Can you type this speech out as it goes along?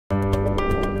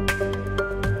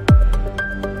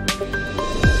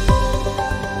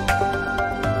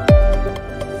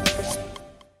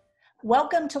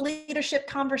Welcome to Leadership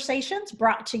Conversations,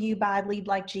 brought to you by Lead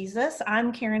Like Jesus.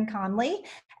 I'm Karen Conley,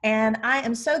 and I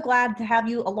am so glad to have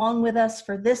you along with us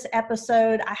for this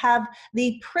episode. I have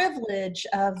the privilege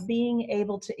of being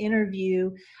able to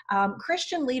interview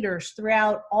Christian leaders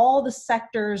throughout all the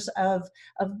sectors of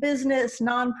business,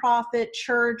 nonprofit,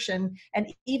 church, and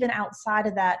even outside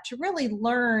of that to really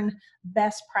learn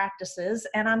best practices.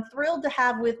 And I'm thrilled to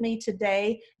have with me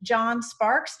today John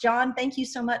Sparks. John, thank you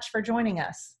so much for joining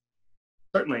us.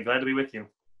 Certainly, glad to be with you.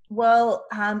 Well,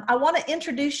 I want to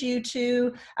introduce you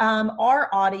to our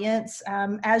audience.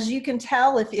 As you can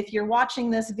tell, if you're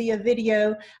watching this via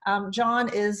video,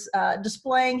 John is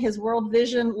displaying his World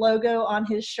Vision logo on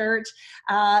his shirt.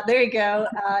 There you go.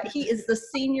 He is the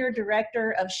Senior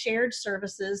Director of Shared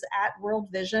Services at World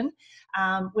Vision,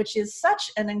 which is such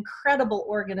an incredible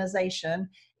organization.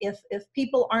 If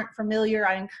people aren't familiar,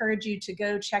 I encourage you to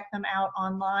go check them out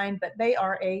online, but they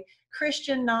are a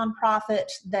Christian nonprofit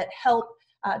that help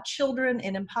children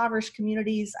in impoverished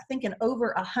communities, I think in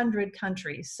over 100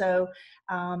 countries. So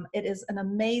it is an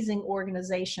amazing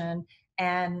organization.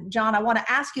 And John, I want to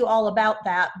ask you all about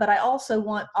that, but I also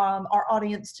want our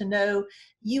audience to know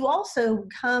you also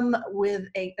come with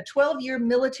a 12-year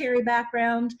military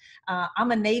background. I'm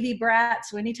a Navy brat,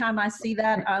 so anytime I see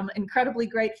that, I'm incredibly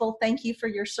grateful. Thank you for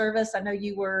your service. I know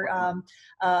you were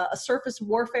a surface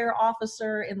warfare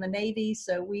officer in the Navy,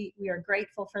 so we are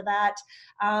grateful for that.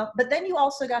 But then you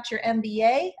also got your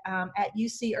MBA at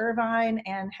UC Irvine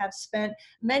and have spent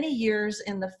many years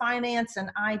in the finance and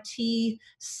IT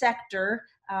sector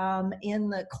in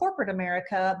the corporate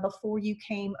America before you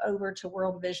came over to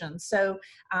World Vision. So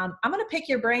I'm going to pick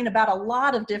your brain about a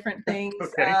lot of different things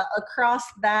across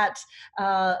that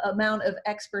amount of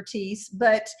expertise.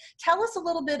 But tell us a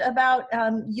little bit about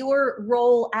your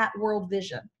role at World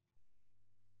Vision.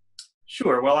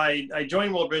 Sure. Well, I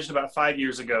joined World Vision about 5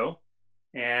 years ago.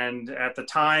 And at the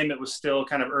time, it was still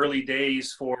kind of early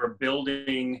days for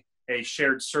building a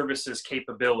shared services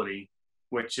capability,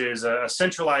 which is a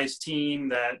centralized team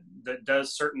that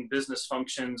does certain business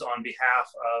functions on behalf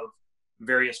of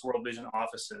various World Vision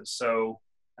offices. So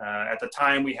at the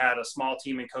time, we had a small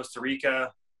team in Costa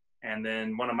Rica, and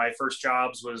then one of my first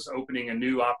jobs was opening a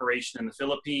new operation in the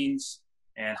Philippines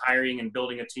and hiring and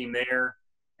building a team there.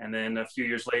 And then a few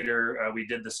years later, we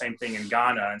did the same thing in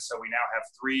Ghana. And so we now have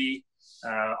 3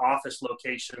 office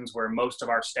locations where most of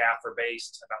our staff are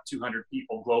based, about 200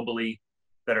 people globally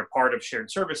that are part of shared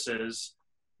services.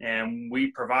 And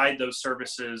we provide those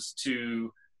services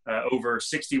to over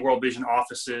 60 World Vision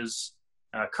offices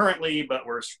currently, but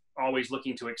we're always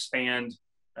looking to expand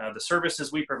the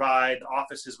services we provide, the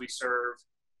offices we serve,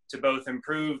 to both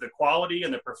improve the quality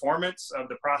and the performance of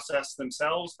the process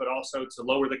themselves, but also to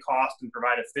lower the cost and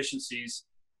provide efficiencies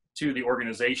to the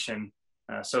organization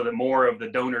so that more of the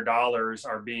donor dollars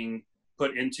are being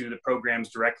put into the programs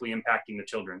directly impacting the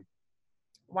children.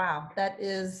 Wow, that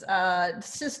is,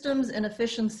 systems and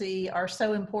efficiency are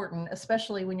so important,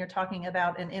 especially when you're talking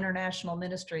about an international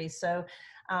ministry. So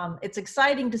it's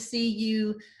exciting to see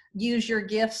you use your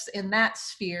gifts in that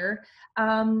sphere.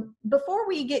 Before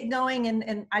we get going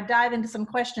and I dive into some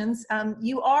questions,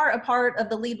 you are a part of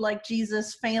the Lead Like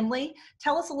Jesus family.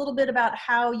 Tell us a little bit about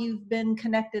how you've been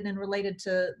connected and related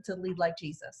to Lead Like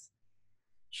Jesus.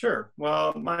 Sure.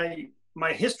 Well,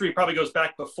 my history probably goes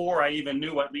back before I even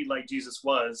knew what Lead Like Jesus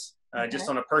was, just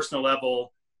on a personal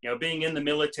level, being in the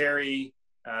military,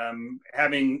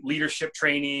 having leadership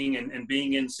training and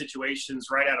being in situations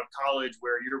right out of college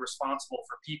where you're responsible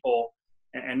for people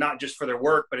and not just for their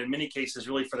work, but in many cases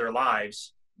really for their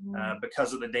lives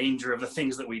because of the danger of the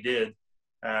things that we did.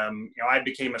 I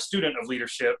became a student of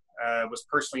leadership, was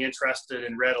personally interested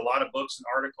and read a lot of books and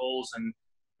articles and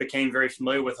became very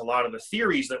familiar with a lot of the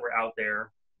theories that were out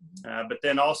there. But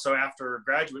then also after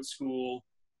graduate school,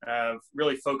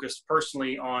 really focused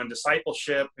personally on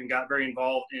discipleship and got very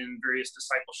involved in various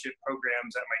discipleship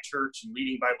programs at my church and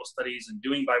leading Bible studies and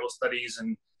doing Bible studies.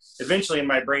 And eventually in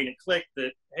my brain, it clicked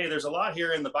that, hey, there's a lot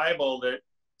here in the Bible that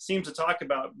seems to talk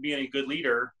about being a good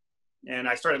leader. And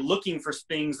I started looking for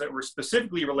things that were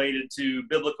specifically related to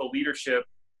biblical leadership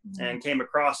and came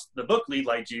across the book Lead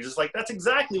Like Jesus. Like, that's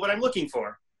exactly what I'm looking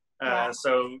for. Wow.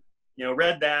 So,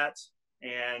 read that.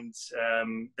 And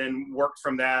then worked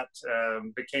from that,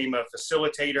 became a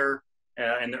facilitator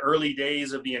in the early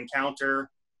days of the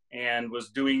encounter and was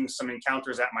doing some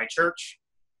encounters at my church.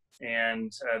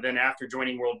 And then after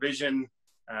joining World Vision,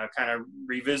 kind of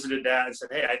revisited that and said,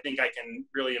 hey, I think I can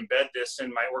really embed this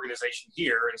in my organization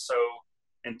here. And so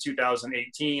in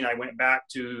 2018, I went back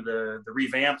to the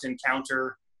revamped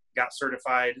encounter, got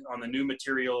certified on the new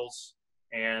materials,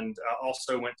 and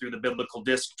also went through the biblical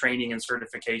disc training and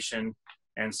certification.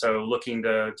 And so looking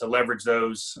to leverage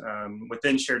those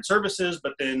within shared services,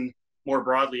 but then more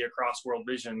broadly across World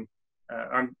Vision,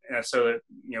 so that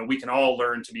we can all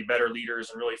learn to be better leaders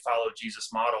and really follow Jesus'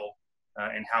 model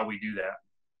and how we do that.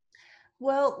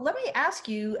 Well, let me ask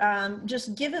you,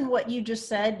 just given what you just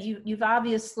said, you've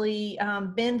obviously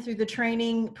been through the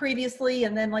training previously,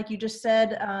 and then, like you just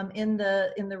said, in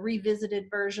the revisited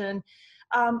version.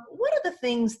 What are the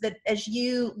things that, as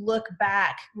you look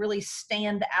back, really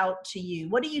stand out to you?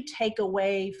 What do you take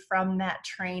away from that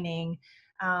training?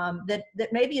 That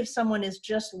maybe if someone is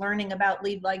just learning about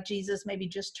Lead Like Jesus, maybe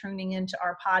just tuning into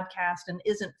our podcast and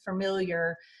isn't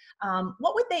familiar,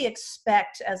 what would they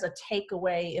expect as a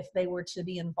takeaway if they were to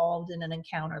be involved in an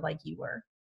encounter like you were?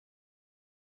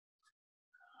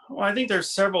 Well, I think there's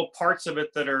several parts of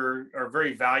it that are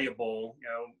very valuable.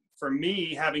 For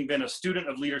me, having been a student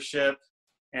of leadership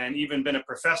and even been a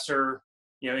professor,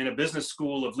 in a business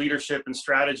school of leadership and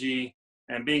strategy,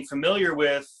 and being familiar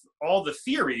with all the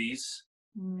theories,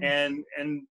 and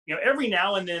every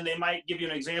now and then they might give you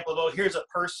an example of, oh, here's a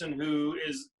person who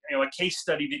is a case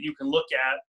study that you can look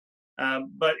at.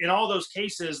 But in all those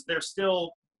cases, they're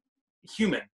still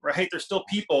human, right? They're still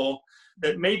people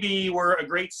that maybe were a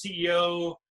great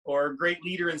CEO or a great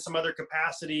leader in some other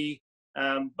capacity,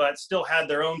 but still had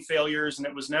their own failures, and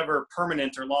it was never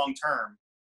permanent or long-term.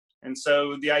 And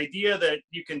so the idea that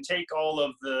you can take all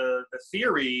of the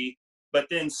theory, but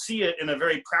then see it in a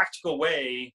very practical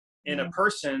way in a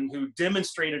person who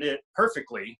demonstrated it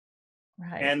perfectly,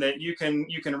 right. And that you can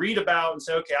read about and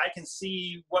say, okay, I can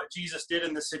see what Jesus did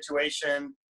in this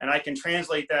situation, and I can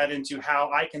translate that into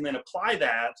how I can then apply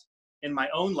that in my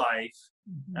own life.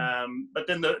 But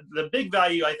then the big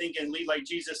value, I think, in Lead Like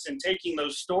Jesus, in taking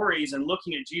those stories and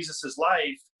looking at Jesus's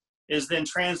life, is then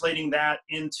translating that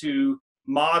into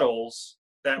models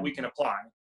that we can apply,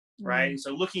 right? And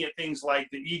so looking at things like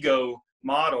the ego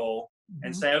model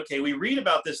and say, okay, we read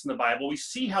about this in the Bible, we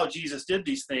see how Jesus did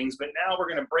these things, but now we're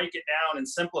going to break it down and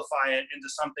simplify it into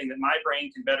something that my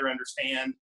brain can better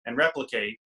understand and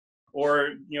replicate.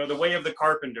 Or, the way of the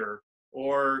carpenter,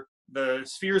 or the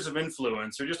spheres of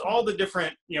influence, or just all the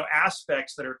different,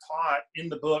 aspects that are taught in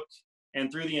the book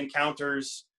and through the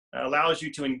encounters, allows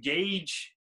you to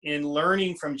engage in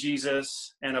learning from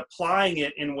Jesus and applying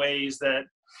it in ways that,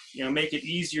 make it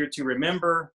easier to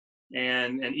remember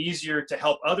and easier to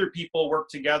help other people work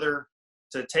together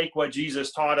to take what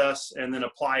Jesus taught us and then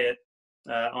apply it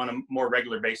on a more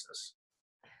regular basis.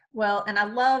 Well, and I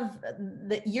love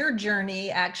that your journey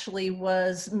actually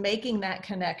was making that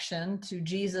connection to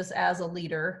Jesus as a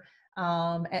leader,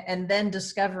 and then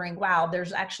discovering, wow,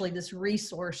 there's actually this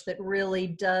resource that really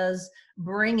does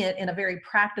bring it in a very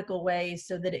practical way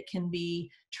so that it can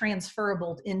be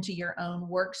transferable into your own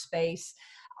workspace.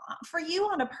 For you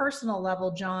on a personal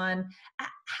level, John,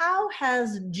 how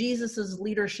has Jesus's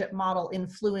leadership model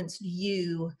influenced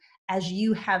you as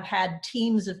you have had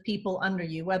teams of people under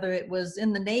you, whether it was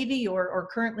in the Navy or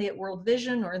currently at World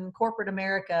Vision or in corporate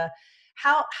America?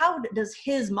 How does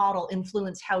his model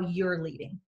influence how you're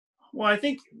leading? Well, I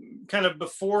think kind of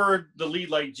before the Lead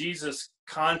Like Jesus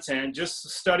content, just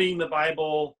studying the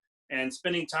Bible and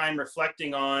spending time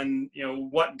reflecting on,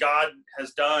 what God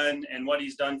has done and what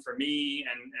he's done for me,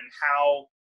 and how,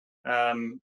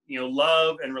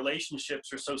 love and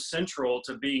relationships are so central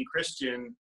to being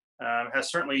Christian,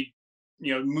 has certainly,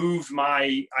 moved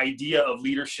my idea of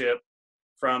leadership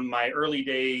from my early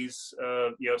days,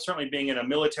 certainly being in a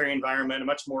military environment, a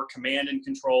much more command and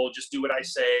control, just do what I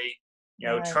say,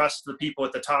 Right. trust the people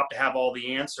at the top to have all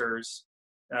the answers,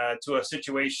 to a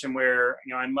situation where,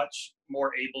 I'm much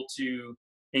more able to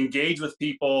engage with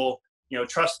people,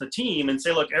 trust the team and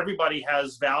say, look, everybody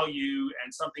has value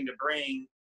and something to bring,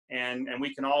 and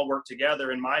we can all work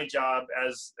together. And my job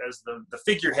as the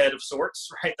figurehead of sorts,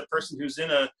 right, the person who's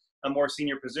in a more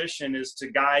senior position, is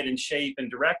to guide and shape and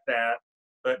direct that,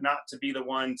 but not to be the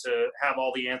one to have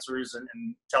all the answers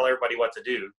and tell everybody what to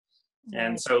do. Right.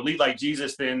 And so Lead Like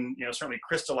Jesus then, certainly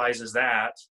crystallizes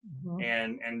that,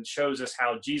 and shows us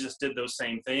how Jesus did those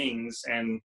same things,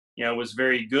 and, was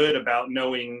very good about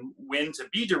knowing when to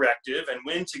be directive and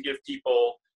when to give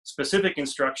people specific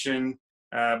instruction,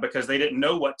 because they didn't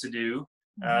know what to do,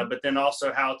 but then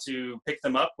also how to pick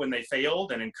them up when they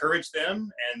failed and encourage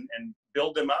them and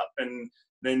build them up, and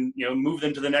then, move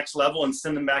them to the next level and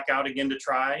send them back out again to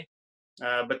try.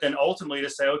 But then ultimately to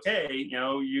say, okay,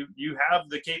 you have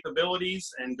the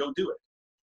capabilities, and go do it.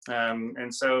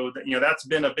 And so, that's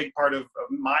been a big part of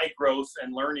my growth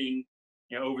and learning,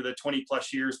 over the 20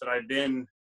 plus years that I've been,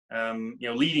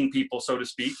 leading people, so to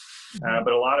speak.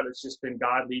 But a lot of it's just been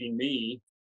God leading me.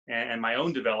 and my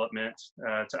own development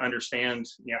to understand,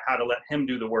 how to let him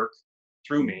do the work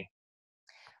through me.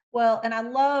 Well, and I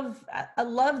love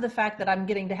the fact that I'm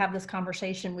getting to have this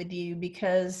conversation with you,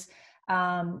 because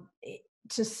um,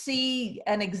 to see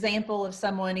an example of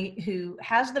someone who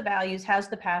has the values, has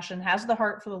the passion, has the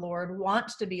heart for the Lord,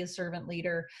 wants to be a servant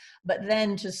leader, but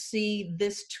then to see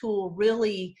this tool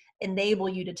really enable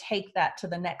you to take that to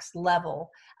the next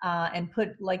level, and put,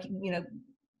 like,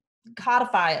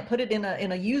 codify it, put it in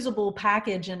a usable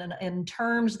package and in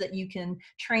terms that you can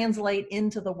translate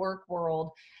into the work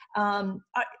world.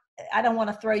 I don't want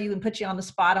to throw you and put you on the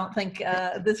spot. I don't think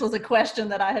this was a question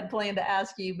that I had planned to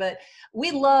ask you, but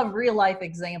we love real life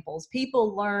examples.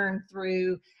 People learn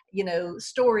through,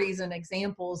 stories and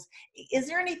examples. Is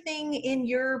there anything in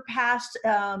your past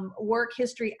work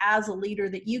history as a leader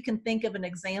that you can think of an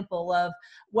example of,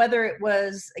 whether it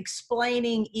was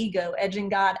explaining ego, edging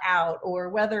God out, or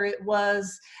whether it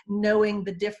was knowing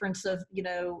the difference of,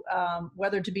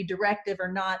 whether to be directive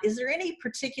or not? Is there any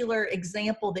particular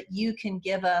example that you can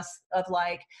give us of,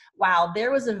 like, wow,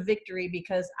 there was a victory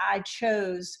because I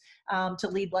chose to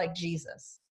lead like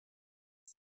Jesus?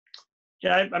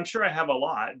 Yeah, I'm sure I have a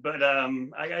lot, but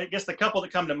I guess the couple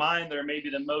that come to mind that are maybe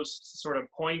the most sort of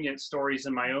poignant stories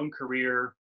in my own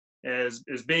career is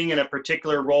being in a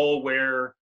particular role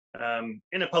where,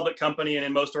 in a public company and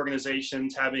in most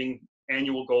organizations, having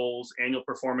annual goals, annual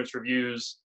performance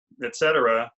reviews, et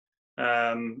cetera.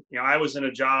 I was in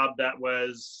a job that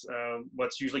was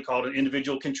what's usually called an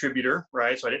individual contributor,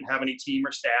 right? So I didn't have any team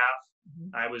or staff.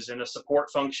 Mm-hmm. I was in a support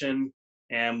function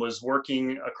and was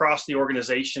working across the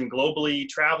organization globally,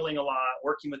 traveling a lot,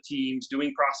 working with teams,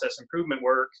 doing process improvement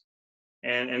work,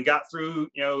 and got through,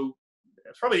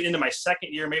 probably the end of my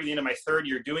second year, maybe the end of my third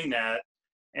year doing that.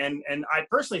 And I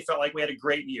personally felt like we had a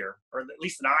great year, or at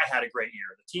least that I had a great year.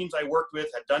 The teams I worked with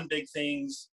had done big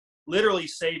things, literally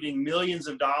saving millions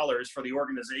of dollars for the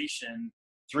organization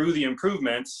through the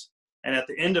improvements. And at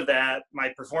the end of that,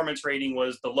 my performance rating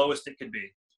was the lowest it could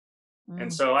be.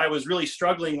 And so I was really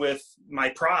struggling with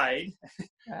my pride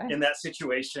in that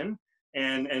situation,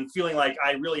 and feeling like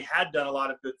I really had done a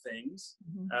lot of good things.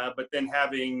 But then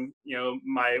having,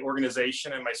 my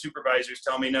organization and my supervisors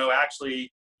tell me, no,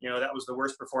 actually, that was the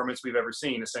worst performance we've ever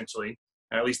seen, essentially.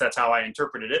 At least that's how I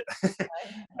interpreted it.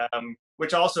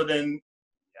 Which also then,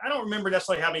 I don't remember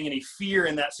necessarily having any fear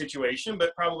in that situation,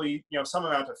 but probably, some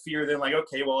amount of fear then, like,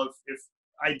 okay, well, if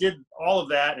I did all of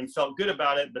that and felt good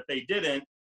about it, but they didn't,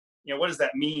 what does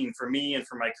that mean for me and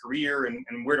for my career, and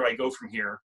where do I go from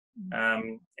here?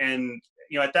 And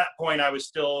at that point, I was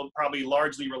still probably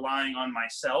largely relying on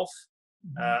myself.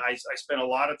 I spent a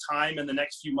lot of time in the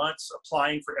next few months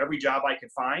applying for every job I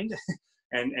could find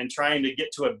and trying to get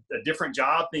to a different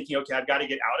job, thinking, okay, I've got to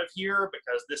get out of here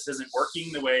because this isn't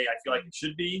working the way I feel like it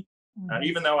should be.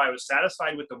 Even though I was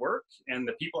satisfied with the work and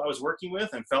the people I was working with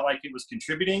and felt like it was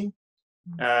contributing,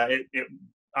 it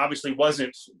obviously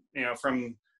wasn't,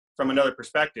 from another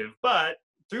perspective. But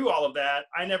through all of that,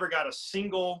 I never got a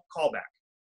single callback,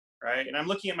 right? And I'm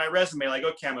looking at my resume like,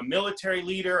 okay, I'm a military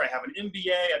leader, I have an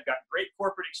MBA, I've got great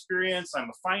corporate experience, I'm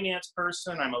a finance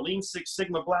person, I'm a Lean Six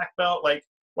Sigma black belt. Like,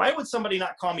 why would somebody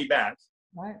not call me back?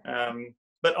 Right.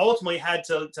 But ultimately had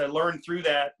to learn through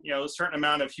that, a certain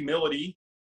amount of humility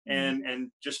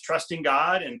and just trusting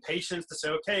God and patience to say,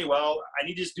 okay, well, I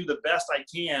need to just do the best I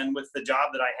can with the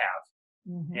job that I have.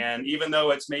 And even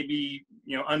though it's maybe,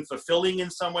 unfulfilling in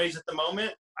some ways at the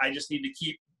moment, I just need to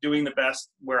keep doing the best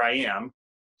where I am.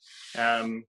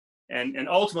 And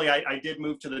ultimately, I did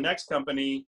move to the next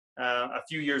company a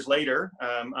few years later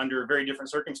under very different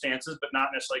circumstances, but not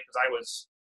necessarily because I was,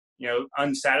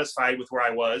 unsatisfied with where I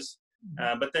was.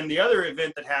 But then the other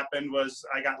event that happened was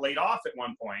I got laid off at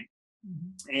one point.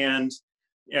 And,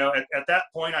 at that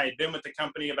point, I had been with the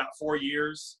company about 4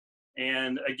 years.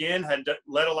 And again, had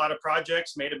led a lot of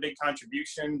projects, made a big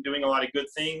contribution, doing a lot of good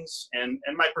things. And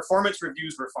my performance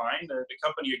reviews were fine. The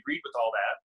company agreed with all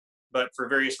that. But for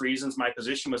various reasons, my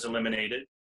position was eliminated.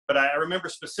 But I remember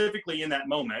specifically in that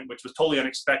moment, which was totally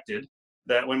unexpected,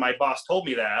 that when my boss told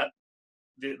me that,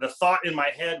 the thought in my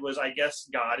head was, I guess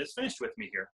God is finished with me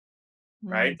here.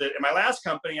 Right? In my last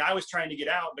company, I was trying to get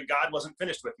out, but God wasn't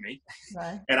finished with me.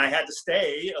 Right. And I had to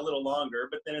stay a little longer.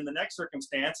 But then in the next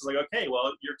circumstance, it's like, okay,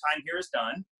 well, your time here is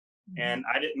done. And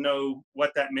I didn't know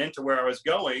what that meant or where I was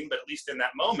going, but at least in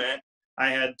that moment, I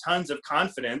had tons of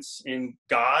confidence in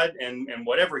God and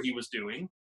whatever he was doing.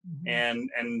 And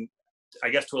I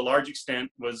guess to a large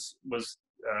extent was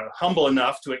humble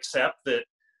enough to accept that,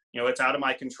 it's out of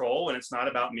my control and it's not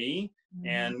about me.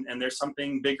 And there's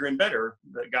something bigger and better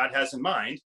that God has in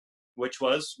mind, which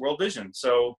was World Vision.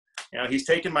 So he's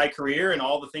taken my career and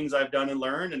all the things I've done and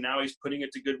learned, and now he's putting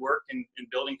it to good work in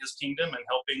building his kingdom and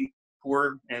helping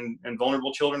poor and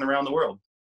vulnerable children around the world.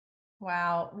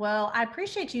 Wow. Well, I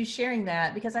appreciate you sharing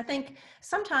that, because I think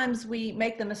sometimes we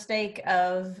make the mistake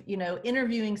of,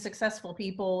 interviewing successful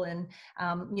people and,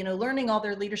 learning all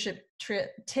their leadership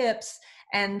tips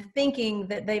and thinking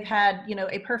that they've had,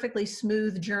 a perfectly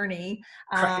smooth journey.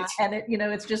 Right. And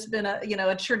it's just been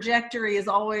a trajectory is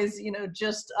always,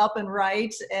 just up and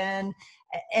right. And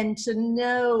to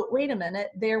know, wait a minute,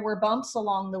 there were bumps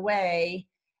along the way.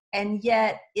 And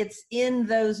yet it's in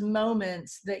those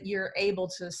moments that you're able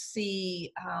to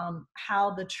see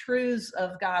how the truths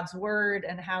of God's word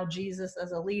and how Jesus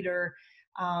as a leader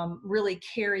really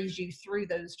carries you through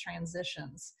those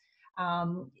transitions.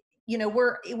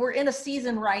 We're in a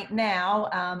season right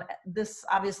now. This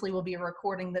obviously will be a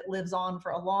recording that lives on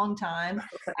for a long time,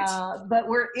 Right. but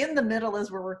we're in the middle, as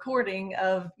we're recording,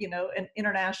 of an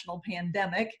international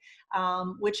pandemic,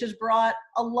 which has brought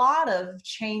a lot of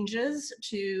changes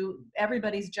to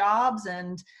everybody's jobs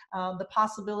and the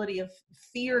possibility of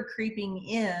fear creeping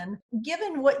in.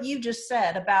 Given what you just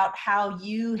said about how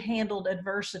you handled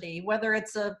adversity, whether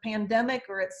it's a pandemic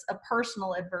or it's a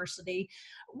personal adversity,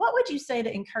 what would you say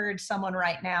to encourage someone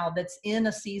right now that's in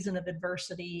a season of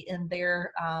adversity in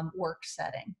their work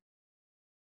setting?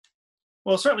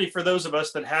 Well, certainly for those of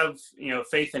us that have,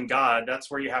 faith in God,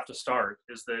 that's where you have to start,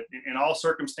 is that in all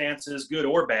circumstances, good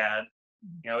or bad,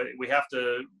 we have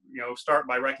to, start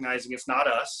by recognizing it's not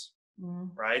us,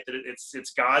 Mm. right? That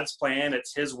it's God's plan,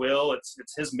 it's his will, it's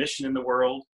his mission in the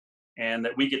world, and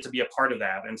that we get to be a part of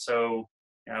that. And so,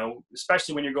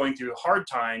 especially when you're going through hard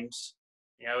times,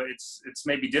 it's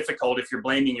maybe difficult if you're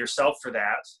blaming yourself for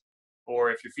that,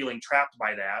 or if you're feeling trapped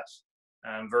by that,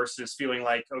 versus feeling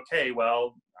like, okay,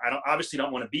 well, obviously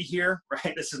don't want to be here,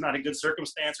 right? This is not a good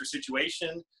circumstance or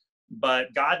situation,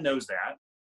 but God knows that.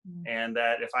 Mm. And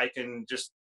that if I can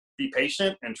just be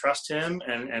patient and trust him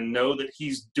and know that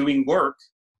he's doing work,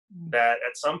 that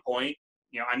at some point,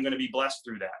 I'm going to be blessed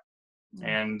through that.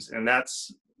 Mm. And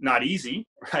that's not easy,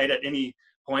 right? At any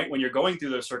point when you're going through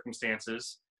those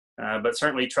circumstances, but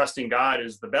certainly trusting God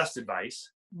is the best advice.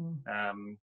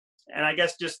 Mm. And I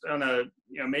guess just on a,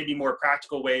 maybe more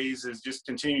practical ways is just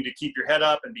continuing to keep your head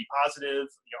up and be positive.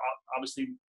 Obviously,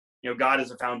 God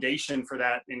is a foundation for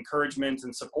that encouragement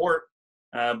and support,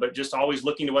 but just always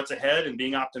looking to what's ahead and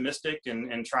being optimistic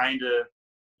and trying to,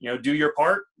 do your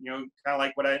part, kind of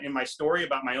like what in my story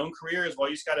about my own career is, well,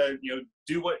 you just got to,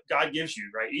 do what God gives you,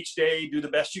 right? Each day, do the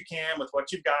best you can with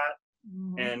what you've got.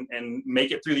 Mm. And make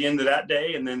it through the end of that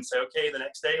day, and then say, okay, the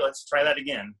next day, let's try that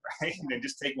again, right? And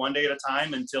just take one day at a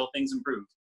time until things improve.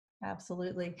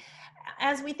 Absolutely.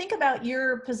 As we think about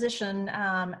your position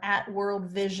at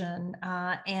World Vision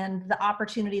and the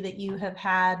opportunity that you have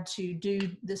had to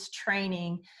do this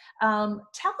training,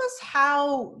 tell us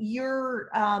how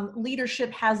your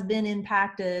leadership has been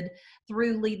impacted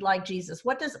through Lead Like Jesus.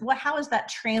 How is that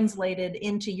translated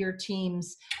into your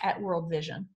teams at World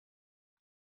Vision?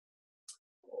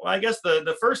 Well, I guess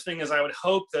the first thing is I would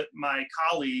hope that my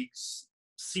colleagues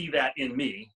see that in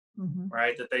me, Mm-hmm.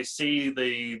 right? That they see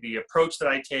the approach that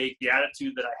I take, the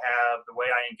attitude that I have, the way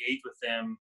I engage with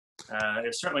them.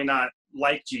 It's certainly not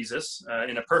like Jesus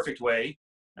in a perfect way,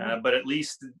 but at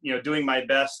least doing my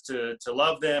best to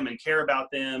love them and care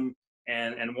about them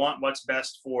and want what's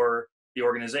best for the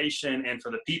organization and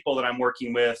for the people that I'm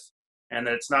working with, and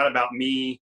that it's not about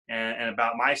me and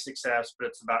about my success, but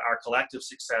it's about our collective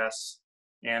success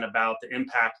and about the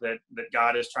impact that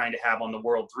God is trying to have on the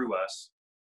world through us.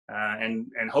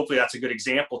 And hopefully that's a good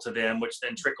example to them, which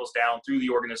then trickles down through the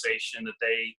organization, that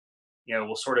they,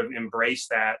 will sort of embrace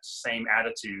that same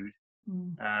attitude.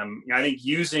 I think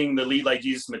using the Lead Like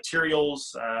Jesus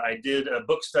materials, I did a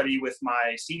book study with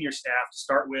my senior staff to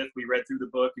start with. We read through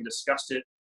the book and discussed it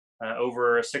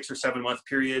over a 6 or 7 month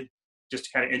period, just to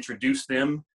kind of introduce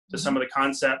them to some of the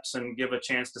concepts and give a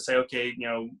chance to say, okay,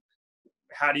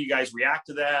 how do you guys react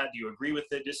to that? Do you agree with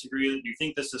it, disagree with it? Do you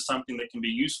think this is something that can be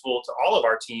useful to all of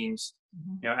our teams,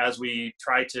 as we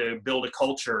try to build a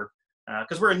culture?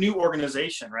 Because we're a new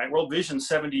organization, right? World Vision's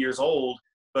 70 years old,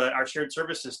 but our shared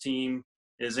services team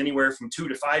is anywhere from 2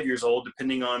 to 5 years old,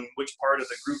 depending on which part of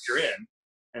the group you're in.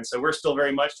 And so we're still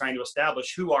very much trying to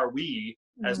establish who are we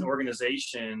as an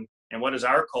organization and what is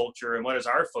our culture and what is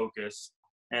our focus.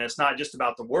 And it's not just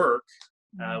about the work,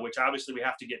 which obviously we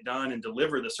have to get done and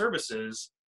deliver the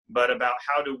services, but about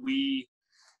how do we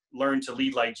learn to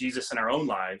lead like Jesus in our own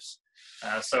lives.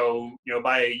 So,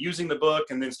 by using the book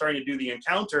and then starting to do the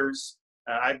encounters,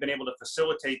 I've been able to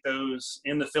facilitate those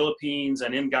in the Philippines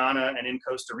and in Ghana and in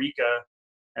Costa Rica.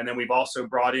 And then we've also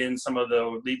brought in some of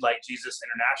the Lead Like Jesus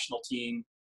international team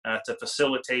to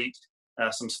facilitate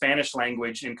some Spanish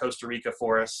language in Costa Rica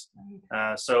for us.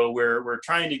 So we're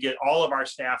trying to get all of our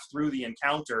staff through the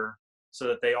encounter so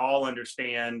that they all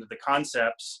understand the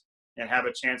concepts and have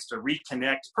a chance to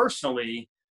reconnect personally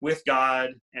with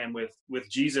God and with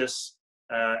Jesus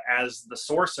as the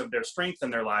source of their strength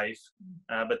in their life,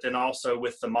 but then also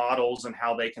with the models and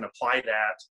how they can apply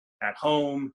that at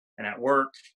home and at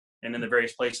work and in the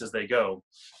various places they go.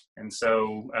 And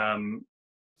so,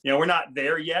 we're not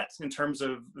there yet in terms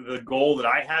of the goal that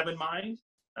I have in mind,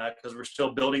 because we're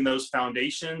still building those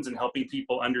foundations and helping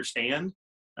people understand.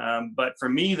 But for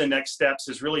me, the next steps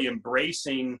is really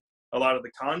embracing a lot of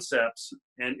the concepts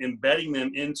and embedding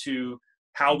them into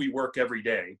how we work every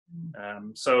day.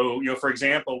 So, for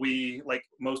example, we, like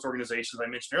most organizations I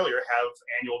mentioned earlier, have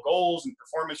annual goals and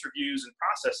performance reviews and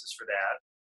processes for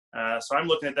that. So I'm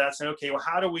looking at that saying, okay, well,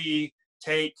 how do we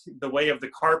take the way of the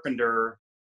carpenter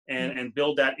and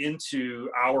build that into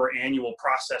our annual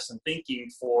process and thinking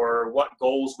for what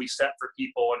goals we set for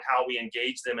people and how we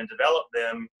engage them and develop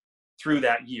them through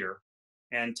that year.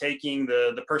 And taking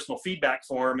the personal feedback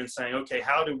form and saying, okay,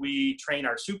 how do we train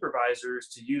our supervisors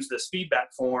to use this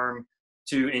feedback form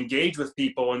to engage with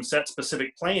people and set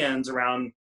specific plans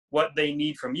around what they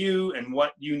need from you and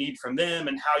what you need from them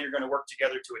and how you're going to work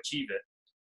together to achieve it.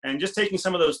 And just taking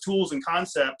some of those tools and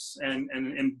concepts and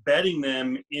embedding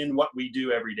them in what we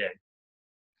do every day.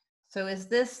 So is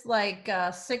this like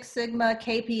Six Sigma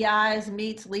KPIs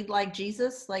meets Lead Like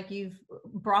Jesus? Like you've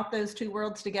brought those two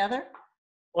worlds together?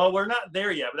 Well, we're not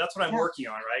there yet, but that's what I'm working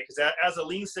on, right? Because as a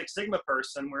Lean Six Sigma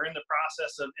person, we're in the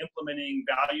process of implementing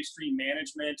value stream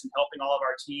management and helping all of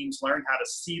our teams learn how to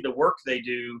see the work they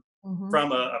do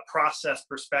from a process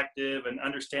perspective and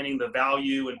understanding the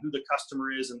value and who the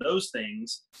customer is and those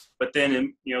things. But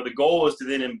then, the goal is to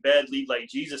then embed Lead Like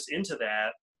Jesus into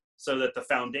that so that the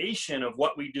foundation of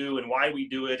what we do and why we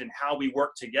do it and how we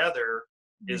work together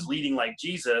is leading like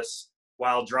Jesus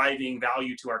while driving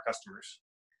value to our customers.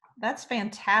 That's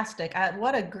fantastic.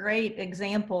 What a great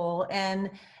example. And,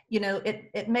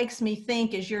 it makes me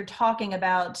think as you're talking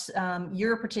about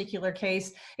your particular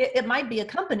case, it might be a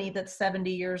company that's 70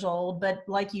 years old, but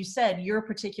like you said, your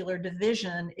particular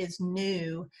division is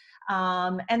new.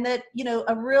 And that,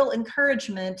 a real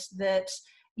encouragement that,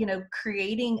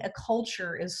 creating a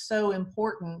culture is so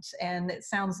important. And it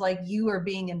sounds like you are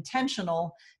being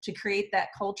intentional to create that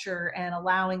culture and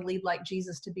allowing Lead Like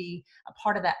Jesus to be a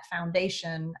part of that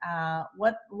foundation.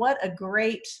 What a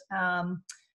great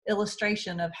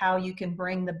illustration of how you can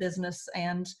bring the business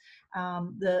and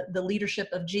the leadership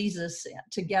of Jesus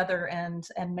together and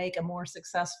make a more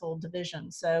successful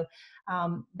division. So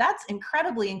that's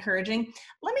incredibly encouraging.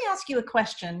 Let me ask you a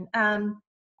question.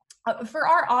 For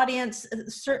our audience,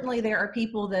 certainly there are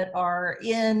people that are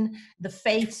in the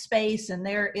faith space and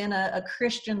they're in a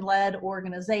Christian-led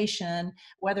organization,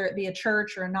 whether it be a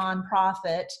church or a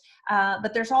nonprofit.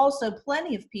 But there's also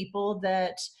plenty of people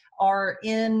that are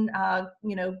in,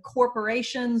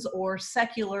 corporations or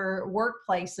secular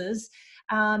workplaces.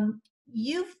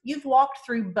 You've walked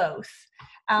through both.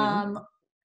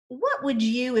 What would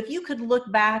you, if you could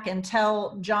look back and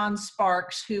tell John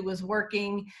Sparks, who was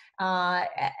working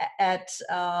at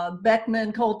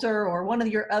Beckman Coulter or one of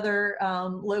your other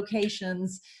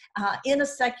locations in a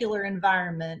secular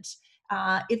environment,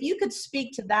 if you could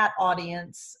speak to that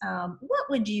audience, what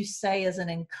would you say as an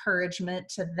encouragement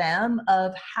to them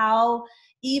of how,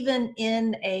 even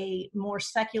in a more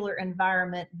secular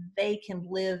environment, they can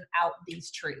live out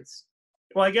these truths?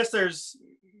 Well, I guess there's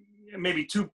maybe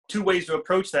two ways to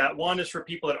approach that. One is for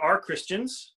people that are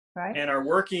Christians, right, and are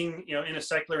working, in a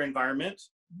secular environment,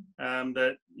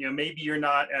 that, maybe you're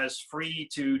not as free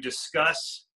to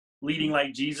discuss leading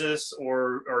like Jesus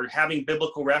or having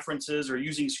biblical references or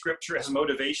using scripture as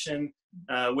motivation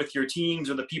with your teams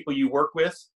or the people you work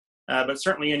with. But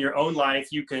certainly in your own life,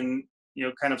 you can,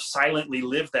 kind of silently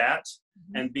live that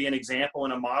and be an example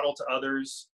and a model to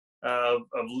others of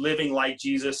living like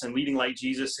Jesus and leading like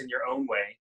Jesus in your own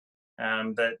way.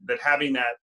 That having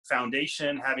that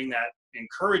foundation, having that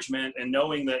encouragement, and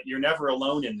knowing that you're never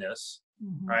alone in this,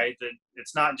 right? That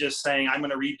it's not just saying, I'm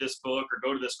going to read this book or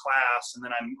go to this class, and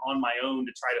then I'm on my own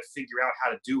to try to figure out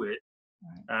how to do it.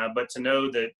 But to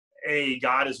know that,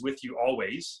 God is with you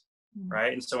always,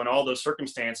 right? And so in all those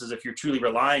circumstances, if you're truly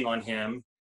relying on him,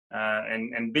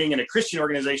 and being in a Christian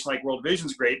organization like World Vision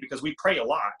is great because we pray a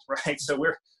lot, right? So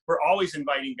we're always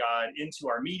inviting God into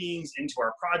our meetings, into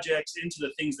our projects, into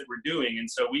the things that we're doing. And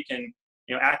so we can,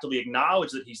 actively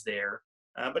acknowledge that he's there.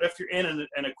 But if you're in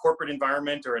a corporate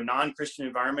environment or a non-Christian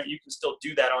environment, you can still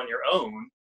do that on your own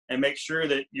and make sure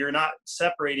that you're not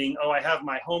separating, oh, I have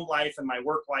my home life and my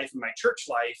work life and my church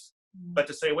life, but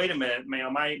to say, wait a minute,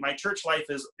 my church life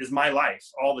is my life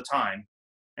all the time.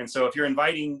 And so if you're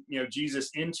inviting,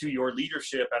 Jesus into your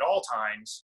leadership at all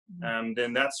times,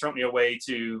 then that's certainly a way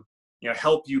to,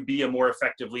 help you be a more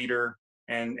effective leader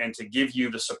and to give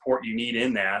you the support you need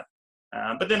in that.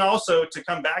 But then also to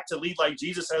come back to Lead Like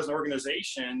Jesus as an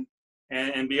organization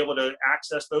and be able to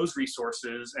access those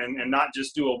resources and not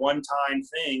just do a one-time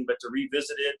thing, but to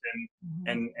revisit it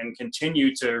and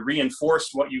continue to reinforce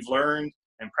what you've learned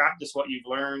and practice what you've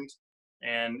learned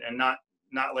and not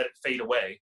let it fade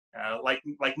away. Like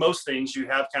most things, you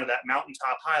have kind of that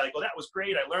mountaintop high, like, oh, that was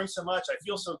great. I learned so much. I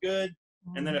feel so good.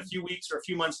 And then a few weeks or a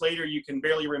few months later, you can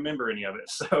barely remember any of it.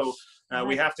 So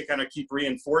we have to kind of keep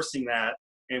reinforcing that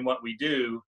in what we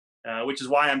do, which is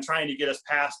why I'm trying to get us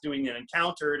past doing an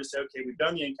encounter to say, okay, we've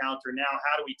done the encounter. Now,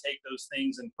 how do we take those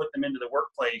things and put them into the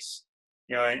workplace,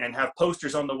 and have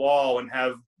posters on the wall and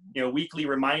have, weekly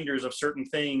reminders of certain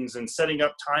things and setting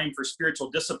up time for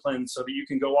spiritual discipline so that you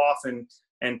can go off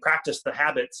and practice the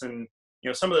habits and,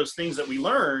 some of those things that we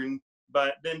learn,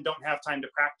 but then don't have time to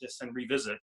practice and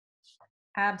revisit.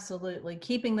 Absolutely.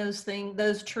 Keeping those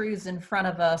truths in front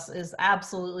of us is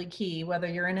absolutely key, whether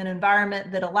you're in an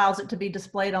environment that allows it to be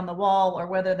displayed on the wall or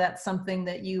whether that's something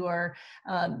that you are,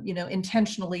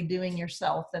 intentionally doing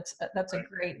yourself. That's a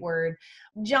great word.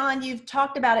 John, you've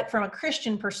talked about it from a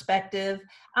Christian perspective.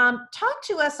 Talk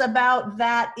to us about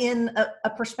that in a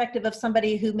perspective of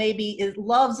somebody who maybe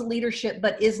loves leadership,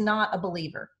 but is not a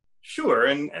believer. Sure.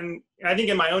 And I think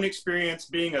in my own experience,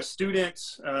 being a student,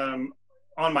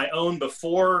 on my own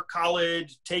before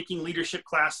college, taking leadership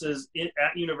classes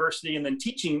at university and then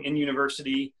teaching in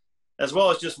university, as well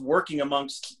as just working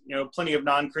amongst, plenty of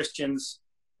non-Christians,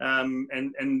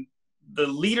 and the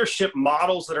leadership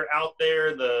models that are out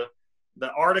there, the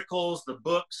articles, the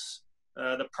books,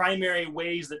 the primary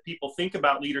ways that people think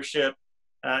about leadership.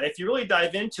 If you really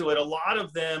dive into it, a lot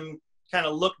of them kind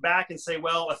of look back and say,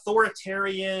 well,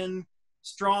 authoritarian,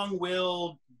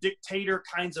 strong-willed, dictator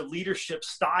kinds of leadership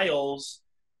styles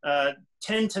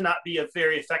tend to not be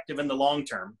very effective in the long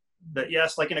term. That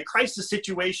yes, like in a crisis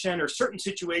situation or certain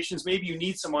situations, maybe you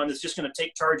need someone that's just going to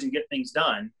take charge and get things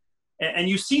done. And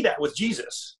you see that with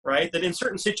Jesus, right? That in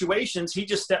certain situations, he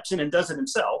just steps in and does it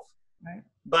himself. Right.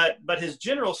 But his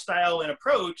general style and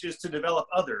approach is to develop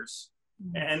others.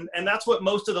 And that's what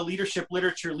most of the leadership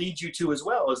literature leads you to as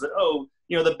well, is that,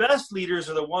 the best leaders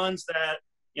are the ones that,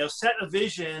 set a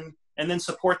vision and then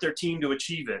support their team to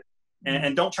achieve it.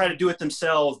 And don't try to do it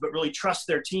themselves, but really trust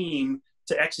their team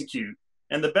to execute.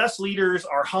 And the best leaders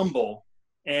are humble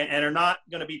and are not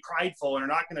going to be prideful and are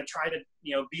not going to try to,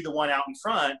 be the one out in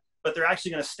front, but they're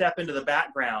actually going to step into the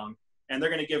background and they're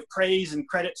going to give praise and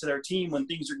credit to their team when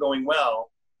things are going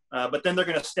well. But then they're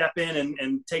going to step in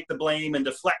and take the blame and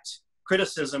deflect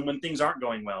criticism when things aren't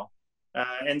going well.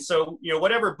 And so,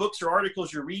 whatever books or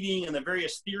articles you're reading and the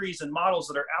various theories and models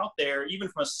that are out there, even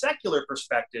from a secular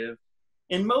perspective,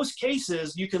 in most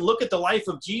cases, you can look at the life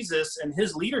of Jesus and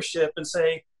his leadership and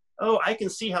say, oh, I can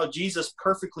see how Jesus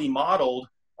perfectly modeled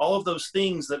all of those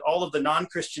things that all of the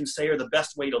non-Christians say are the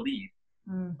best way to lead,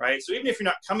 right? So even if you're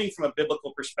not coming from a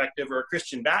biblical perspective or a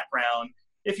Christian background,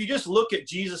 if you just look at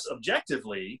Jesus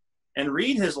objectively and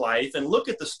read his life and look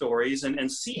at the stories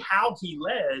and see how he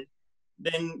led,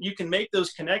 then you can make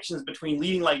those connections between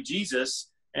leading like Jesus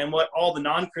and what all the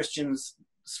non-Christians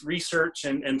research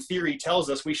and theory tells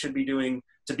us we should be doing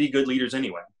to be good leaders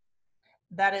anyway.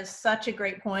 That is such a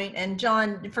great point. And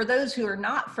John, for those who are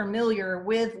not familiar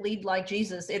with Lead Like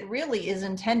Jesus, it really is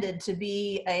intended to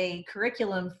be a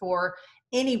curriculum for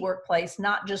any workplace,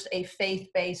 not just a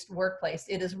faith-based workplace.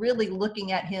 It is really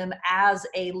looking at him as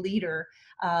a leader,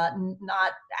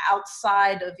 not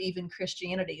outside of even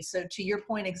Christianity. So to your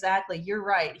point exactly, you're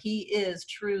right. He is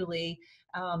truly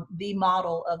the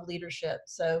model of leadership.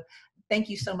 So thank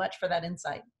you so much for that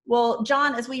insight. Well,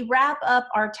 John, as we wrap up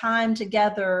our time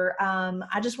together,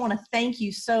 I just want to thank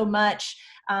you so much.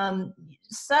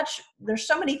 There's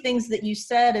so many things that you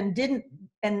said and didn't,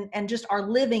 and just are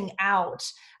living out.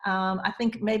 I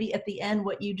think maybe at the end,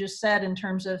 what you just said in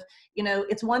terms of,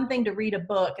 it's one thing to read a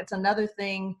book. It's another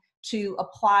thing to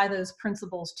apply those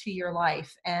principles to your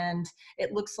life. And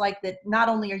it looks like that not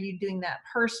only are you doing that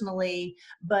personally,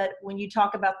 but when you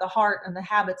talk about the heart and the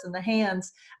habits and the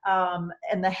hands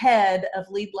and the head of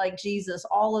Lead Like Jesus,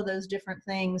 all of those different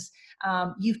things,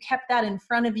 you've kept that in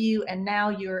front of you, and now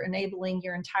you're enabling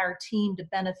your entire team to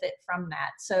benefit from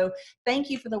that. So thank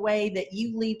you for the way that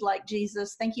you lead like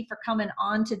Jesus. Thank you for coming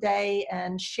on today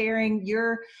and sharing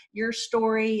your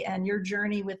story and your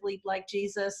journey with Lead Like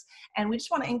Jesus. And we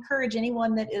just want to encourage encourage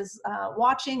anyone that is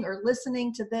watching or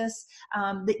listening to this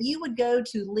that you would go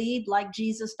to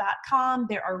leadlikejesus.com.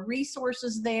 There are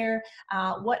resources there.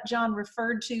 What John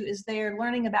referred to is there.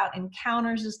 Learning about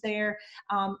encounters is there.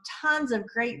 Tons of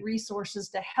great resources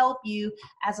to help you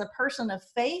as a person of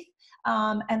faith,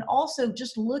 and also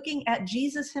just looking at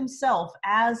Jesus himself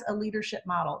as a leadership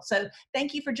model. So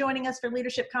thank you for joining us for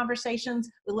Leadership Conversations.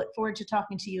 We look forward to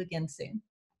talking to you again soon.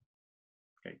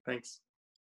 Okay, thanks.